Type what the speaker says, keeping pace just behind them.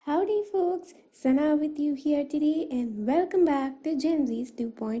folks, Sana with you here today and welcome back to Gen Z's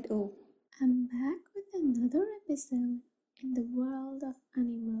 2.0. I'm back with another episode in the World of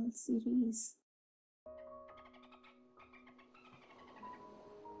Animals series.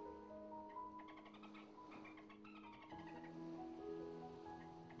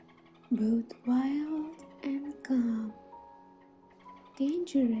 Both wild and calm,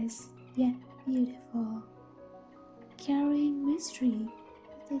 dangerous yet beautiful, carrying mystery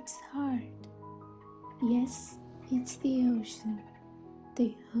with its heart. Yes, it's the ocean,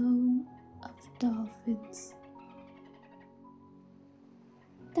 the home of dolphins.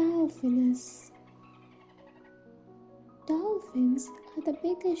 Dolphins. Dolphins are the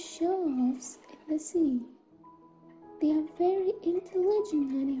biggest show-offs in the sea. They are very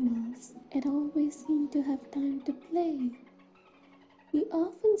intelligent animals and always seem to have time to play. We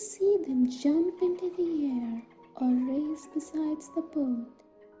often see them jump into the air or race beside the boat.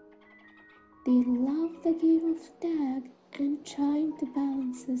 They love the game of tag and trying to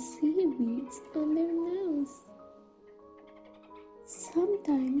balance the seaweeds on their nose.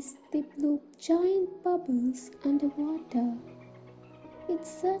 Sometimes they blow giant bubbles underwater. It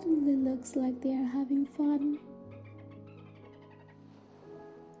certainly looks like they are having fun.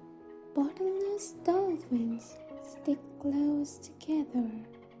 Bottlenose dolphins stick close together.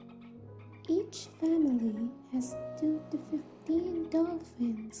 Each family has 2 to 15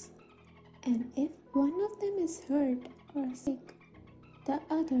 dolphins, and if one of them is hurt or sick, the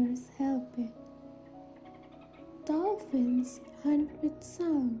others help it. Dolphins hunt with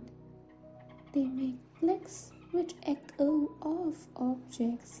sound. They make clicks which echo off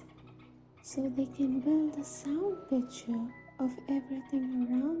objects so they can build a sound picture of everything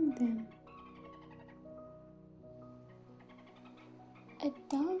around them. A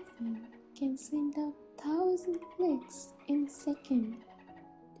dolphin can send out 1,000 clicks in a second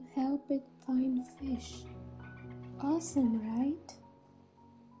to help it find fish. Awesome, right?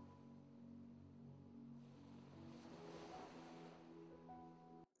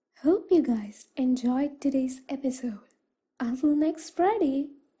 Hope you guys enjoyed today's episode. Until next Friday,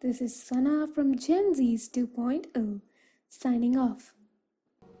 this is Sana from Gen Z's 2.0 signing off.